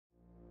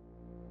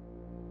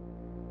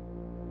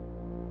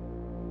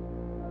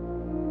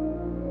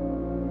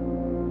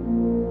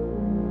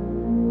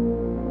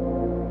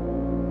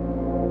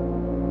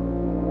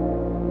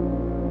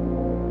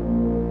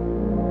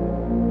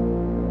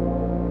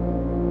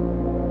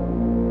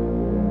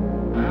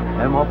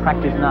No more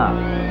practice now.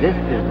 This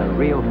is the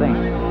real thing.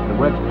 The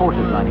words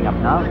porters lining up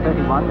now,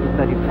 31 to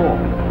 34.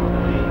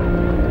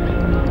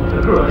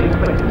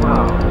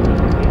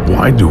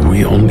 Why do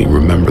we only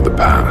remember the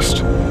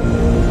past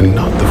and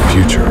not the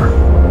future?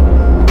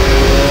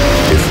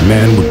 If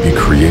man would be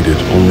created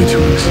only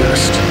to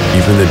exist,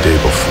 even the day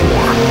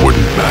before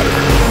wouldn't matter.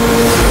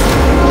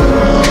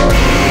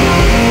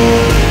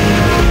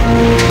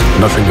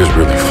 Nothing is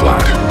really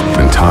flat,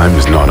 and time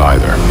is not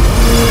either.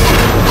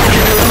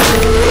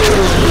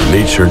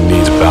 Nature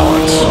needs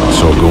balance,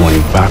 so going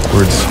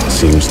backwards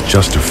seems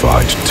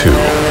justified too.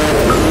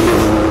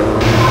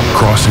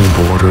 Crossing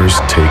borders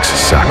takes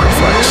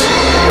sacrifice.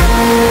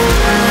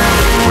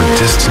 When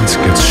distance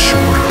gets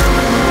shorter,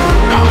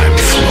 time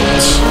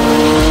floats.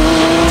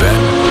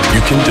 Then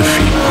you can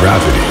defeat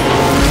gravity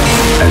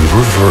and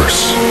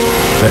reverse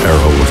the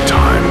arrow of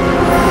time.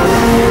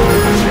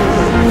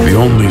 The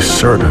only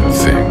certain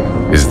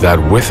thing is that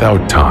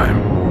without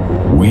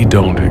time, we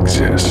don't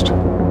exist.